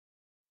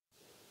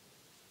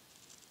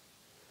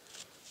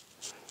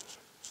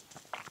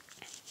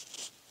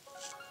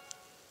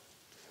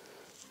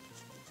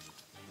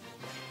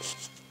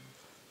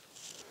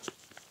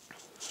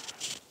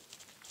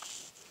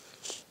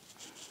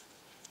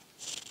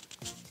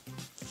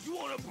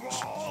wanna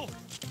brawl?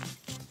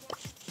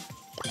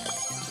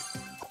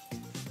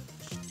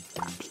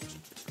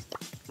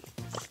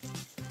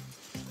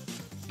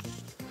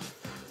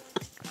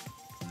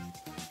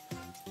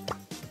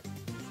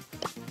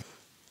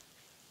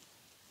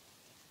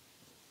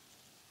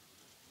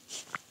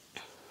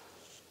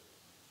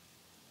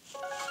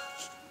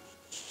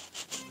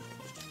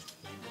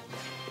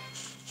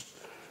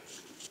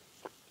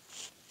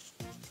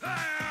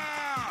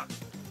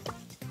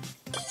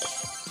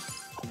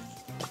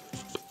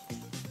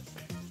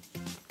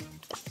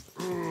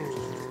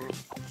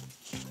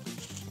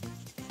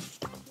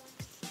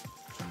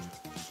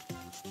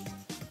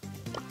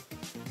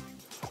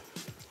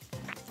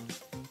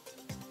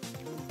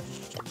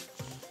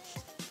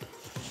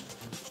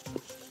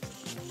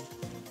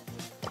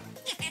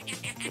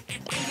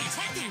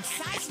 Detecting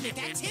seismic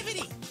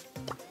activity.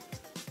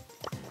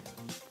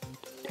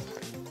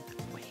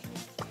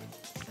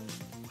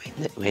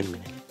 Wait a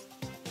minute.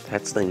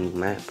 That's the new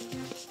map.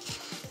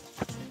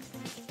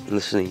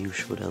 This is a new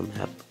showdown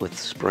map with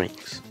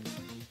springs.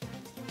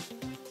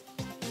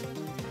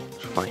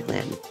 Let's find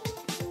that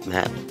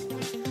map.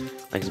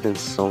 Like, it's been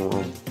so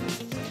long.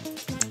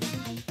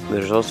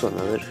 There's also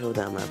another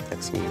showdown map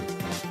that's new.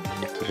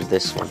 There's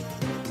this one.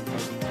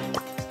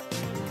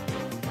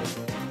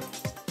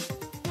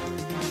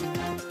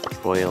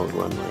 Royal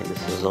Runway.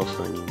 This is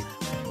also a new map.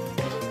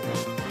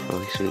 At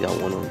least we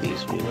got one of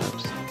these new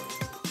maps.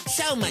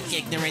 So much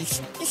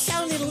ignorance, and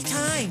so little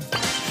time.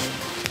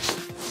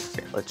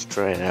 Okay, let's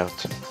try it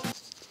out.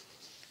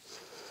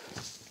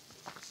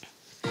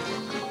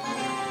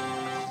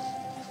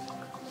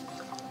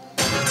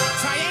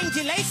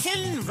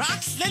 Triangulation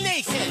rocks the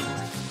nation.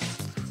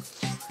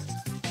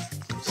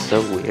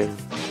 So weird.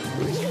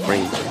 This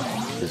brain,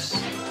 this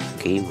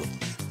game.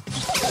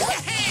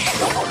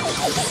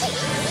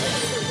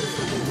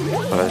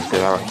 Oh, let's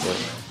get out of here.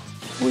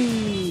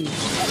 Whee!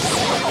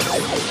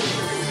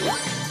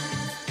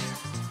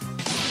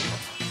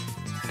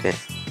 Okay.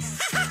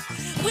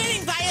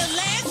 Winning by a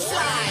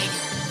landslide.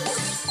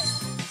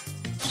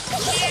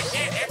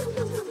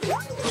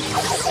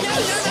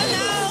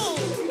 No.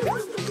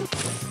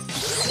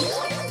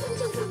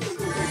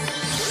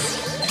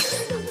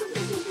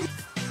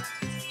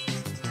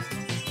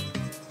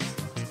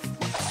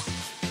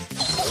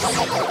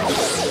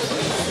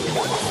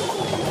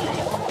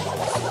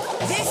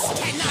 This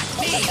cannot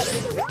be.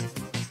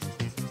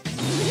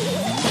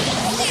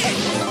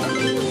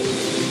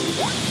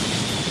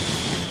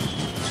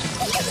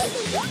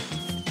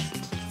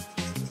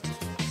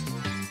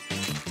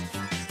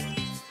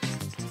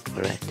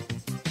 Alright.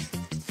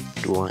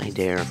 Do I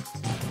dare?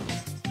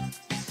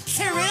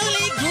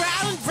 Truly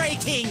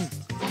groundbreaking.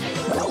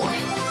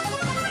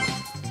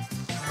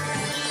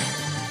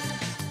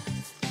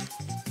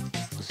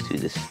 Let's do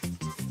this.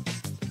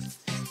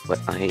 But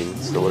I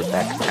installed it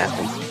back to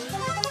happen.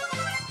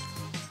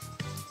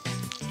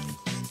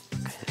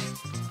 Okay.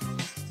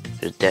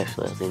 There's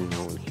definitely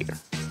no one here.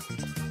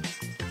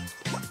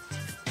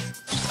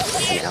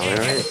 Yeah,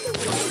 alright.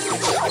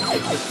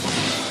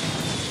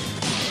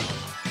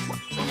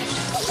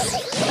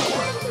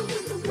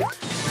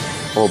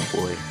 Oh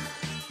boy.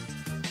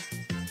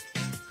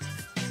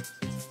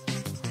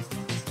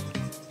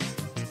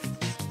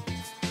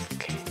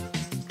 Okay,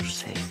 we're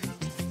safe.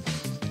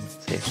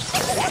 Safe.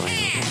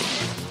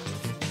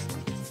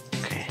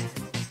 Okay.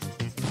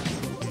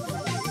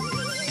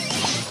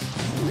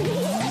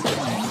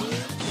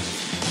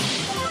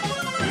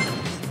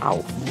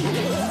 Ow.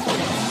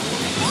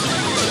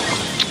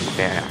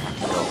 Yeah.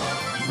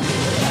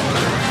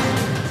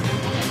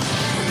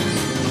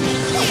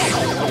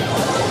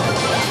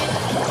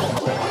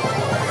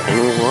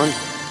 Anyone?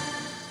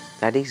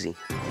 That easy.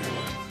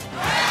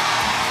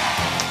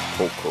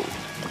 Cold.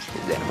 Let's do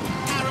that one.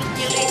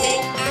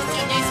 Calculating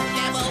after this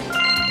level.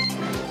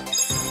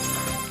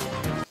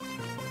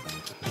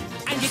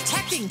 I'm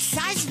detecting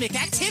seismic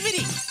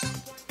activity.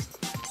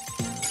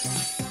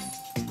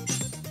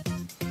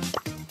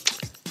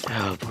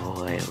 Oh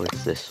boy,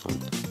 what's this one?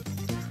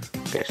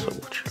 Okay, so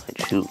what should I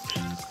choose?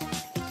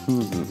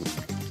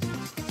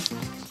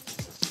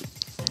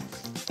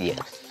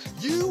 Yes.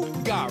 You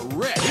got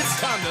wrecked. It's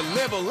time to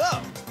level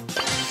up.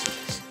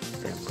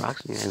 The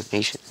approximate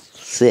animation.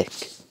 Sick.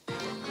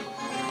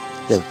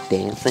 The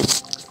dancing.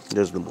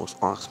 Does the most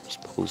awesome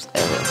pose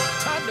ever.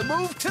 Time to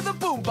move to the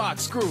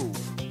boombox groove.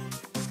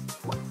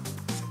 Whoa.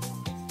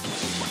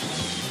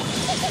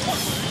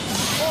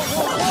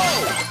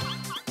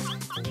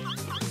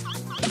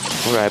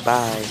 Alright,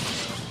 bye.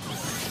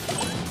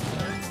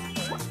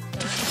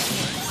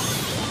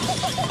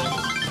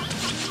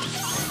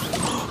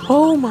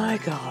 Oh my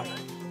god.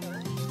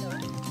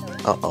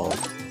 Uh-oh.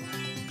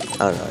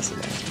 Oh no, it's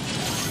okay.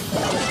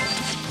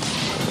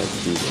 Let's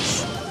do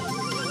this.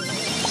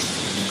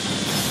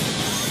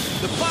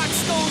 The box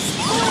goes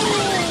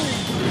boom!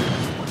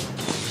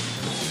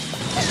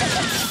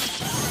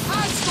 I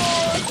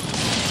scored!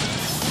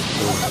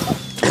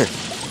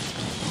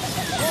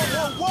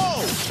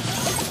 Whoa!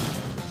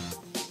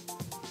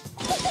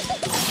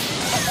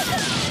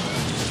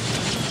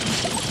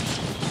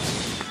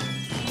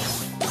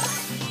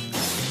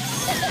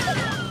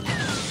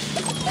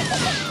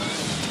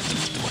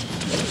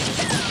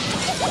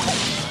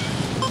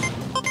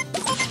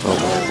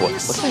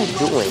 this. What am I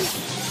doing?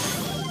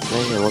 I'm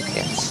not even looking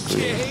at the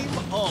screen.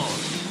 Game on.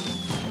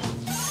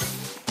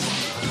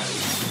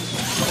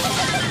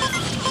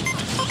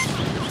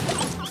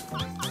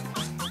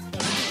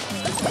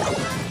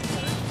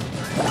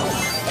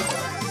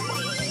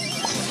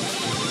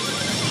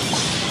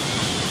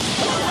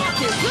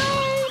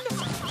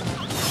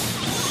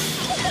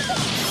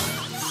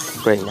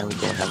 Great, now we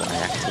don't have an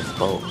active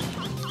bow.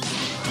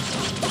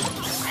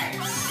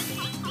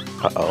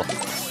 Uh-oh.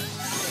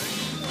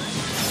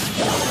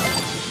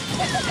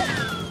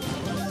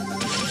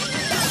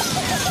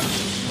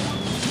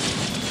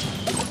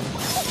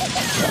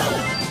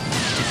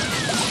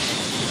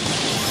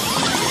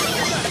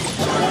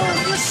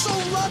 Oh, you're so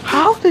lucky.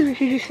 How did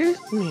he hit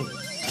me? You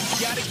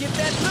gotta get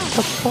that loot.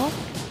 The fuck?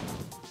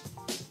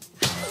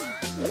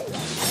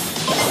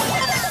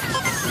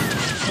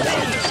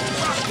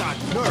 Rock got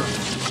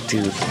nerve.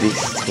 Dude,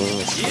 this team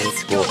is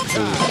faithful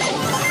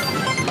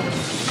too.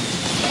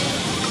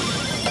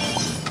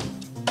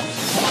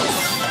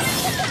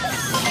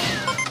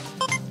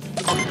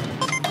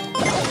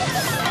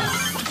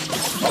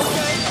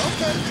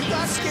 Okay, you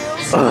got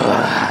skills.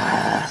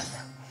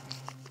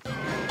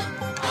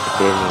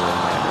 Didn't even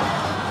matter.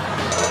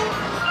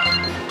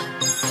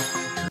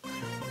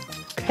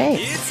 Okay,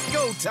 It's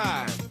go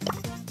time.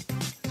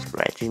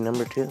 strategy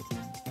number 2.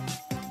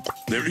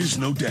 There is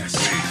no death,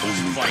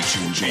 only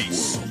fighting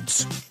chase.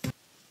 Worlds.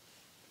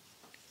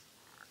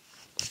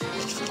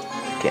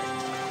 Okay.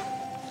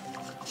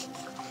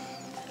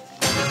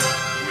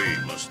 We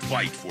must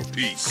fight for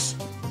peace.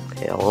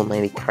 Okay,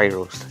 almighty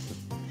Kairos.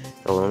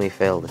 He'll only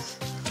fail this.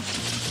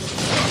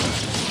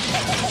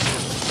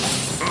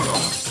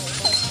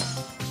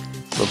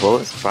 The bow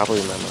is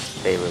probably my most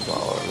favorite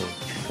ball. I mean,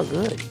 it's so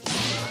good.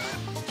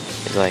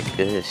 It's like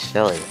good as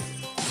Shelly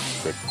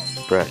with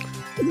Brett.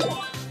 Dude,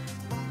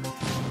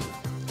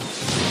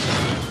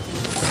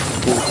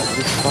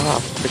 you saw a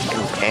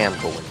freaking Cam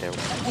go in there.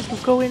 Why did you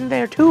go in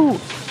there too?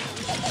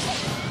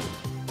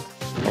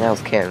 And that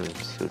was Cam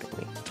shooting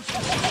me.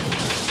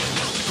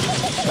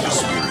 The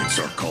spirits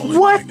are calling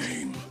What? my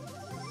name.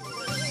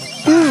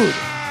 Dude!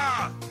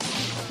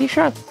 He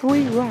shot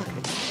 3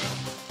 rockets.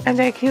 And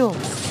they killed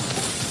him.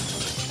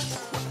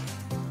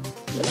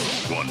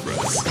 One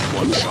breath,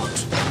 one shot.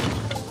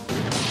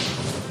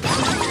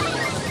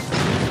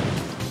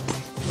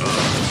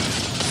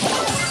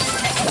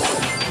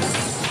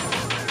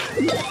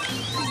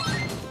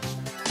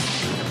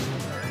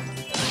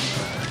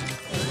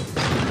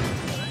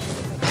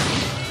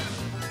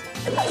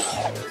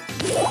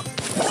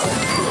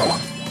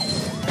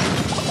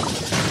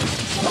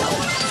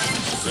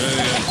 Day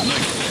and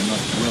night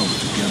cannot dwell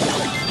together.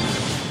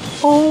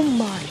 Oh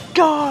my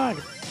god!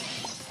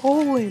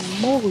 Holy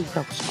moly,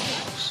 that was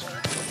close.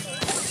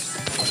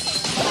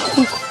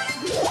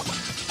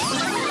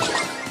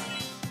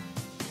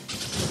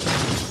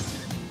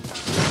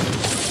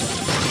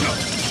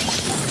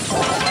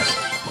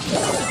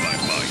 My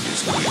mind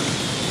is clear.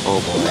 Oh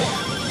boy.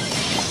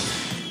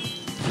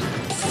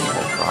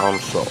 The Brown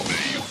Soul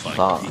May you find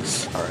songs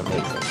peace. are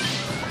amazing.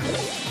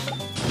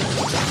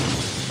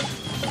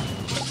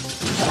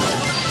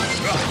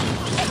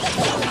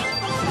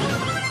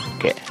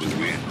 Okay. The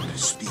wind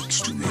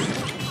speaks to me.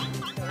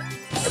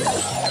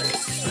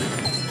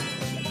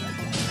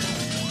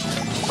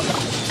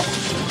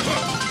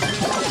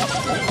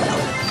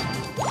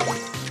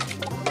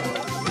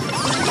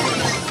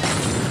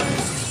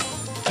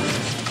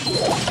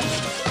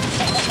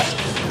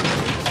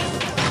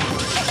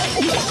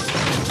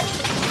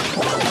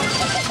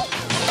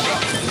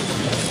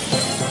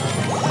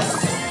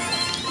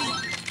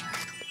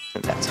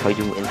 And that's how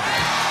you win.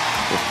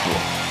 With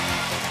war.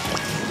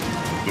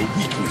 The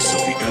weakness of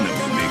the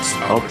enemy makes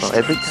our Also,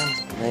 every strength.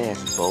 time I play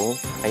as Bo,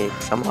 I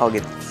somehow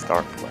get to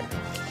start play.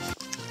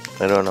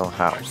 I don't know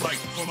how. I fight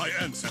for my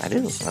ancestors. I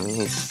do. I mean,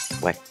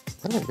 he's like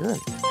really good.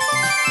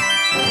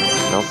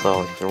 And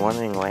also, if you're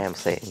wondering why I'm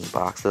saying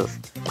boxes,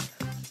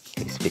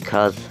 it's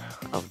because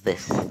of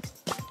this.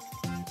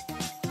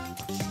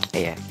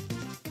 Yeah.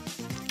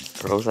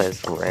 Rosa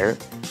is rare.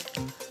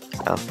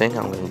 I think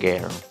I'm gonna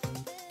get her.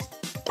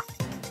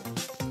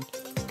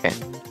 Okay.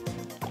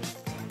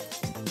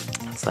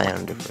 Let's lay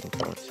on different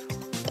things.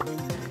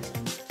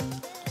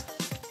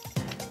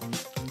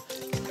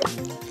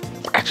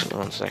 Actually,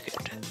 1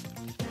 second.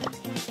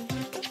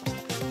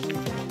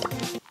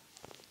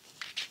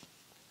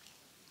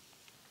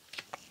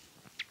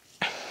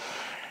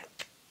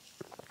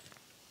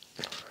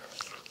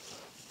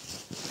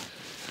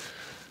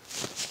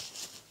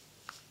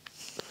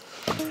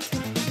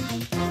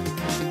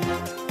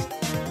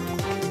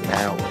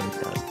 Now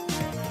we're done.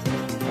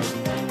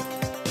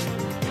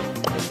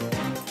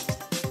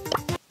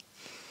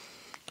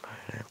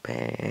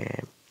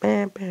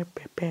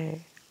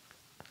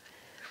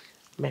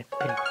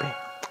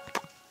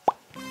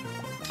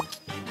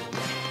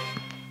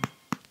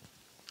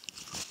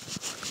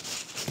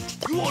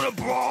 You wanna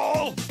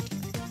brawl?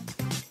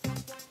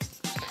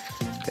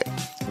 Okay,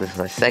 this is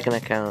my second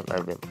account.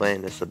 I've been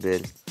playing this a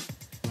bit.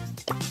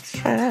 Let's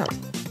try it out.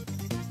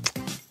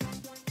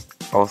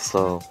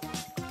 Also,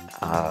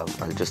 I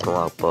just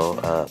unlocked Bull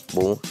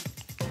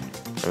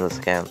in this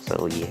account,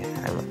 so yeah,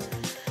 I'm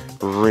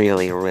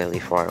really, really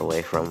far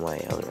away from my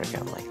other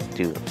account. Like,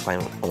 dude,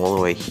 I'm all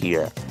the way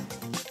here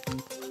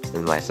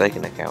in my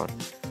second account.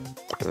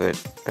 But,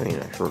 I mean,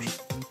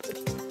 first,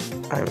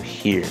 I'm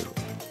here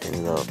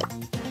in the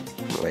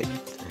right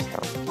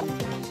account.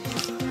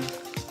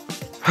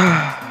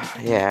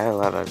 Yeah, I have a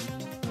lot of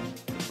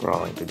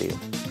brawling to do.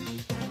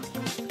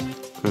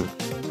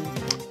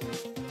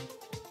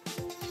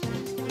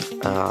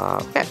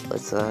 Yeah,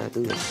 let's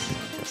do this.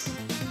 Yes.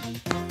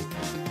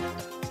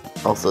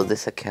 Also,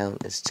 this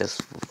account is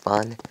just for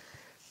fun.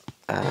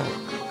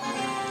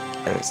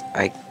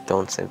 I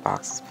don't send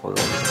boxes for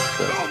them.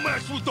 Don't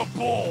mess with the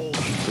ball.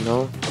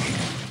 No,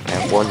 I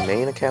have one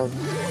main account.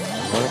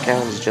 One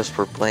account is just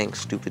for playing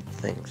stupid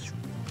things.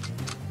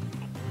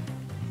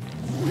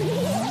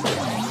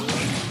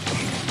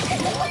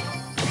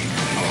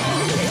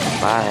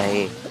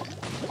 Bye.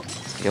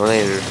 See you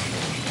later.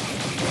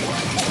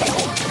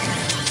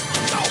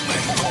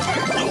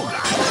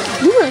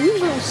 You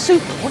little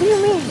super. What do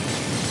you mean?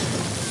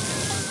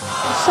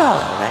 It's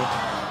alright.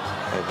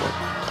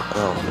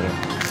 Oh man.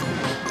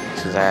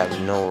 Since I have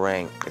no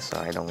rank, so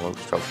I don't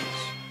lose trophies.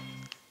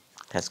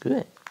 That's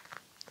good.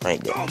 Right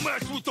there. Don't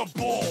mess with the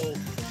ball.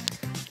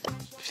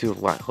 See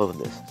what? Look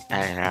at this. I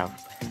have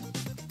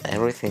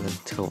everything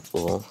until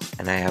full,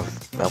 and I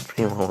have El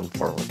Primo and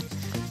Portland.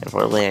 And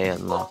Portland I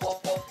unlocked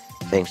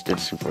thanks to the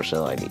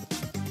Supercell ID,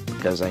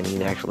 because I need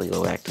to actually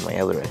go back to my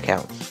other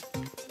accounts.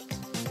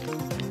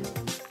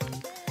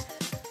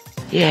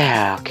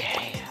 Yeah,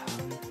 okay.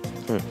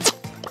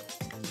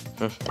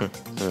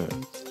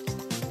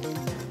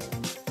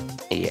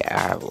 Yeah, I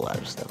have a lot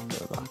of stuff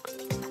to unlock.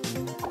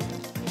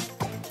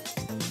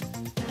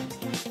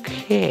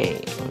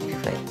 Okay, let me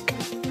think.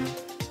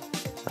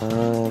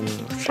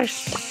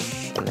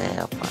 Just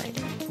now, fine.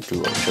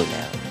 Do a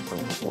showdown.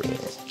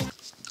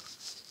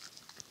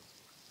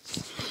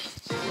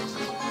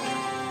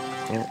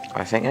 Yeah,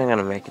 I think I'm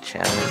gonna make a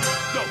challenge.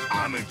 No,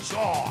 I'm in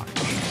charge.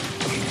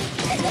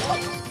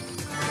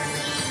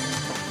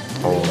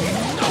 Oh,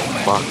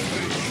 fuck.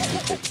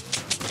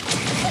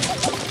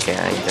 Okay,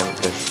 I don't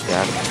just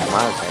got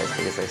monetized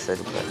because I said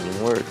a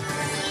mean word.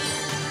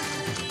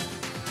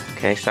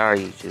 Okay, sorry,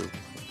 YouTube.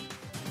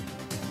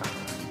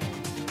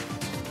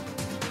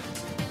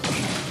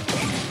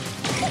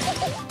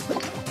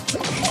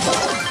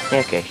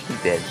 Okay, he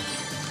did.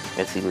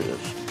 Yes, he was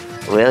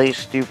really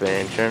stupid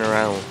and turn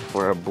around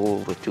for a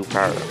bull with 2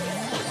 power-ups.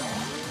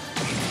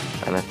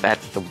 And if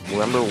that's the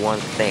number one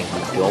thing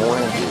you don't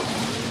want to do,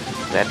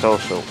 that's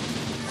also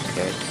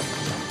okay.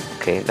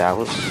 Okay, that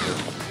was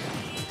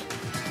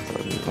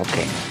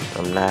okay.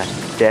 I'm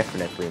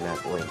definitely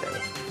not doing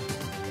that.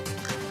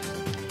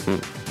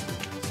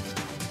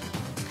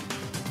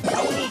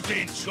 Who's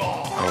in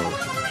charge?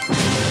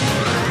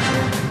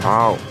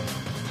 Oh.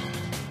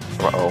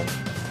 Uh-oh.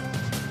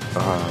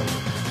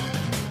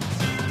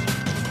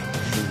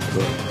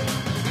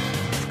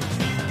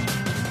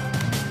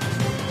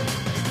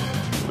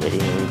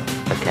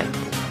 Okay.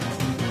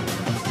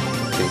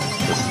 Dude,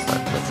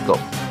 let's go.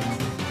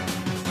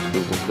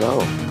 Dude, let's go.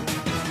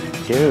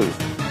 Dude.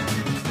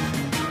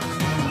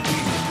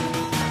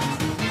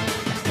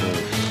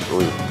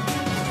 Sweet.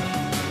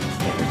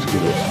 Yeah, let's do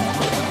this.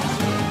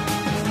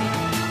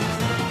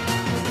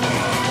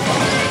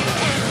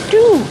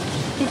 Dude!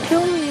 He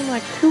killed me in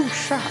like 2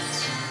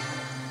 shots.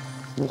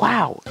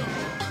 Wow.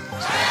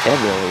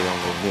 Definitely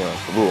only be on the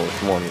rule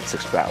for more than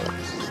 6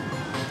 hours.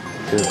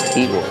 Dude,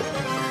 he will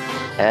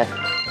F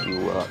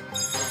you up.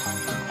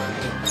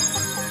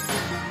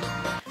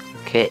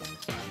 Okay.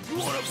 You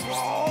wanna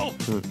brawl?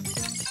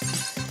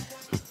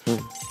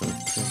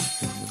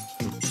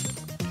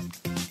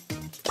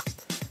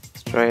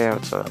 Let's try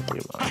out some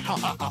pretty much.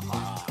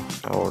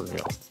 Or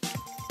no.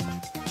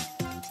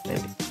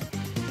 Maybe.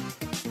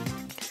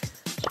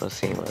 So let's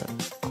see what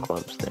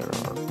clubs there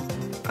are.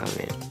 I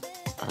mean,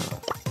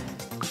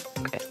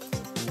 okay.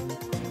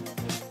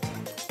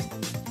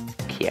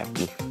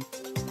 Cappy.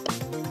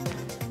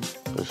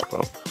 This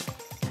club.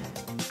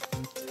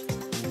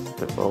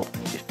 Oh,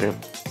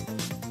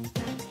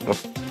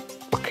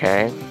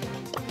 okay.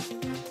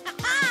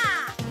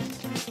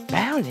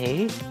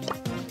 Bounty?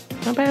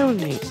 A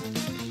bounty.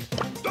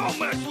 Don't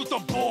mess with the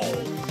ball.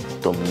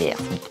 Don't mess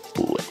with the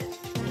boy.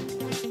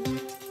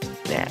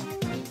 Now.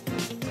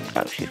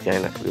 Oh, she's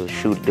gonna do a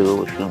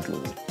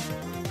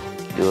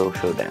duo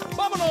showdown.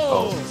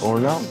 Oh, or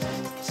no.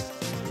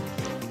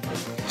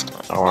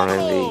 Or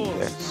indeed,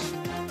 yes.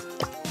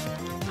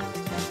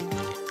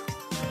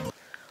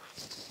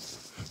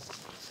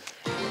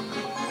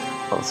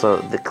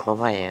 Also, the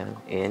club I am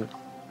in,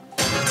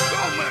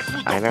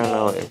 I don't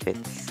know if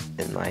it's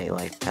in my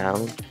like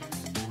town,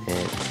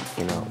 and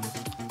you know,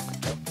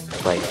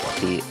 like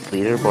the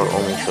leaderboard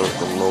only shows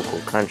the local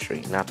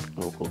country, not the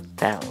local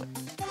town.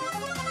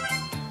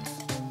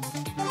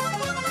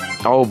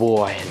 Oh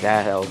boy,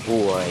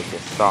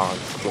 this song's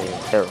getting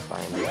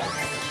terrifying.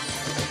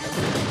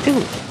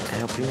 Dude, I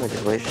hope you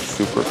enjoy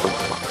super for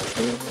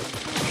boxing.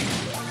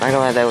 I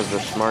know that was the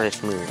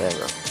smartest move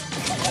ever.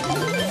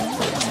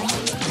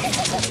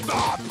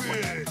 Stop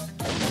it!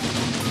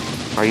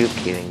 Are you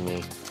kidding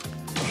me?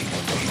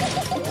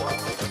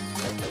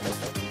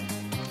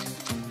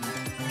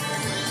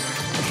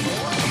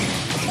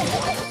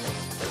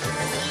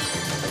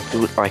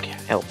 Dude, like,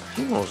 El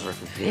Primo's are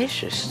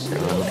vicious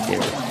around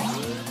here.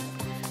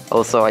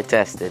 Also, I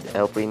tested.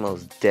 El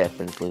Primo's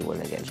definitely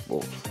win against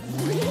Bulls.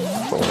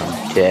 So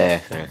I'm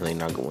definitely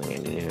not going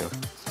in here.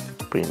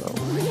 Primo.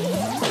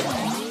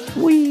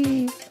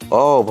 Whee!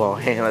 Oh, boy,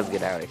 hey, let's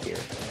get out of here.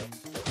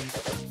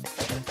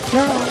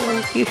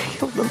 No, you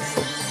killed them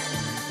so.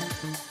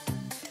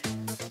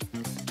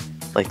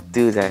 Like,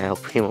 dude, that El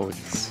Primo was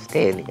just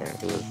standing there.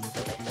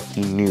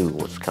 He knew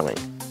what was coming.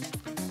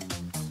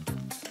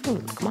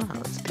 Dude, come on,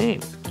 let's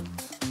team.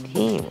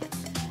 Team.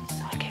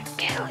 So I can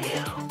kill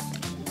you.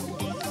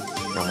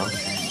 No?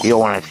 You don't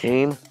want a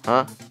team?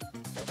 Huh?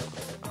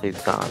 He's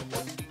gone.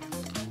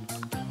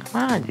 Come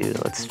on, dude,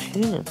 let's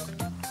team.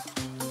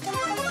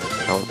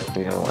 No,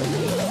 you know what?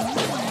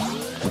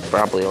 He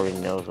probably already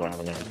knows what I'm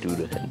gonna do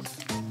to him.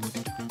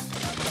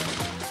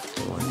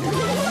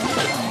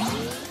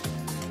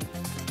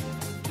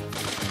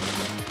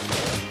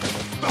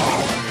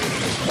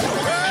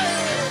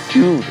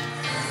 Dude!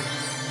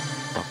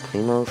 El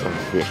Primo's are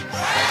vicious.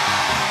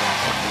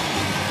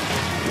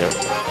 Nope.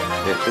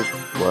 This is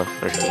what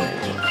they're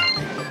saying.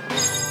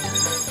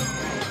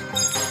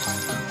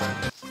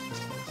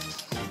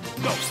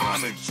 No,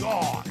 I'm in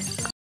charge.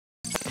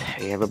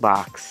 We have a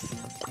box.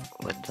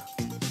 What the?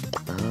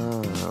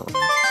 Oh.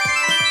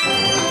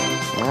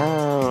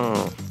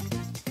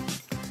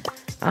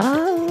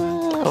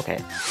 Oh. Okay.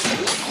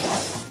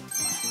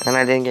 And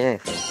I didn't get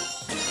anything.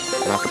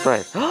 Not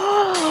surprised.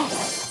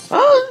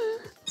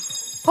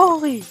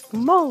 Holy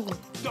moly!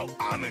 No,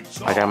 I'm in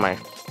charge. I got my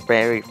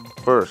very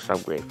first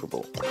upgrade for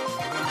Bull.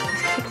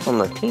 Kick on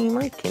the team,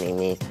 are you kidding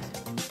me?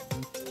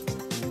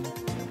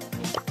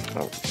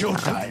 Oh,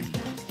 Showtime.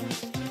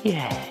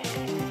 yeah.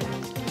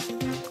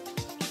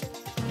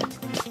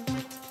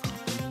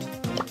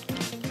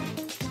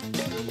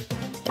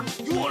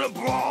 You wanna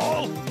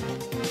brawl?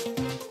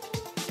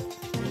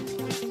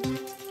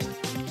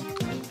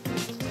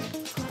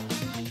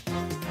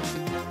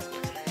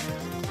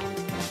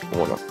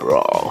 Wanna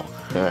brawl?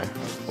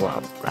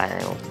 Well, I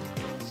don't.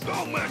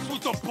 Don't mess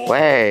with the ball.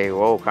 Wait,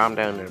 whoa, calm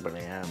down there,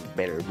 buddy. I'm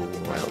better Bull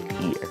around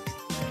here.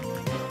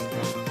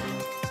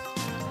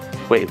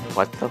 Wait,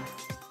 what the?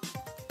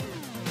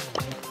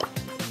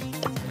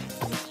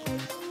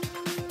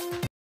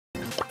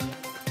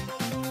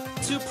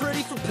 Too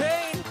pretty for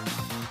pain.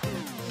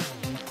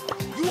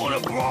 You wanna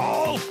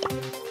brawl?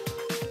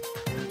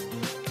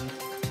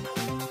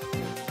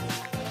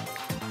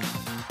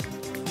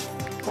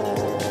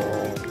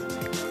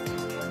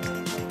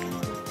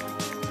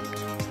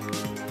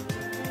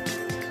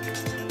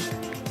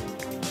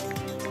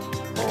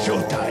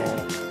 Showtime.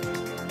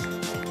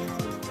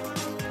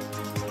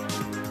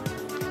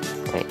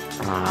 Wait,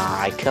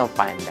 I can't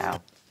find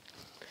out.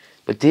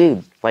 But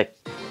dude, like,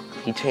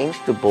 he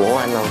changed the Bull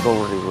and I was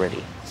already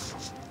ready.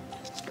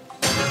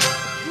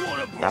 You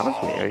wanna brawl? That was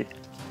weird.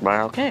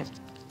 But okay.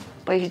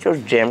 But he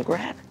just jam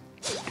grab?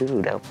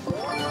 Dude, that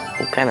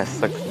kind of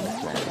sucks in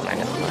this match, I'm not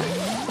gonna lie.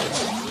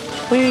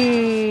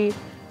 Whee!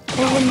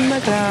 Move on the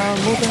ground,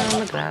 move on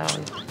the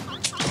ground.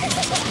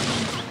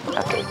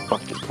 Okay,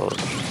 fuck you, close.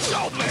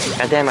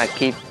 God damn, I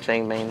keep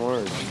saying main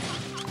words.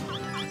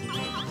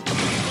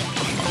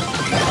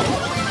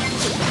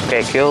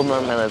 Okay, kill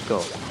them and let's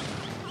go.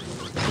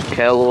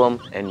 Kill them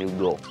and you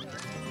go.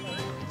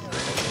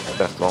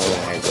 That's the only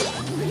way I go.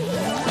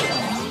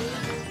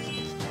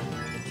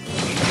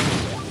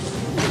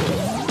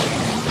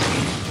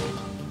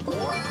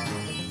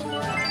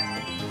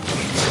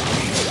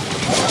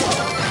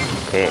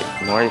 Okay,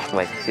 Norris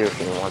like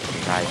seriously wants to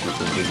die, he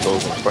can just go in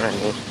front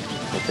of me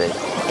and say,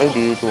 hey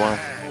dude, you want?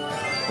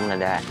 I'm gonna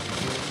die.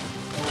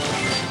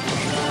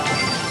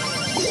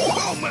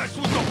 Don't mess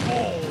with the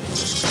ball.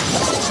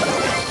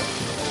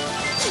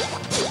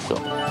 So,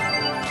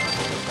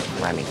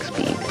 running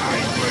speed.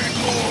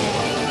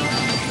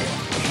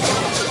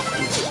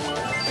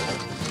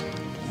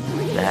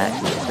 That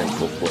is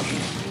simple flip.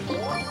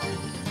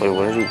 Wait,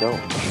 where did he go?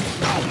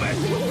 Don't mess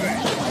with me.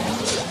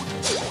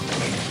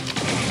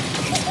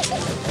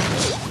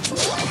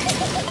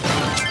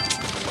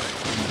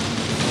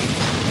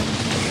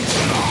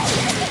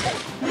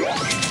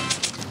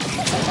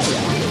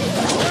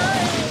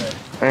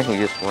 And he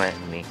just ran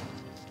me.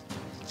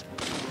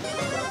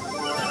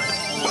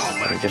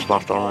 We just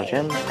lost all our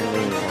gems, and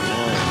then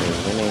we're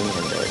winning,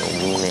 and they're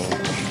winning.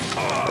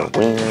 The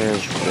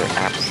winners were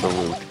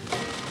absolute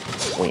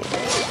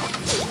winners.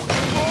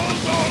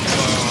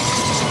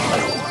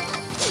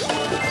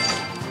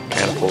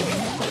 Catapult,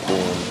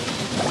 boom,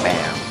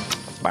 bam,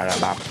 bada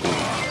bop, boom.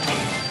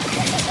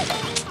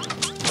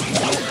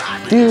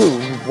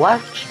 Dude,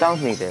 what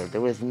stopped me there?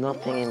 There was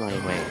nothing in my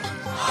way.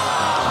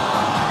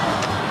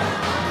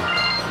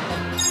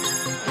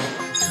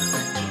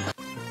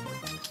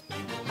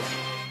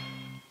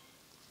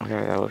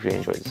 Okay, I hope you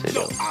enjoyed this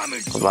video.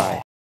 Bye-bye.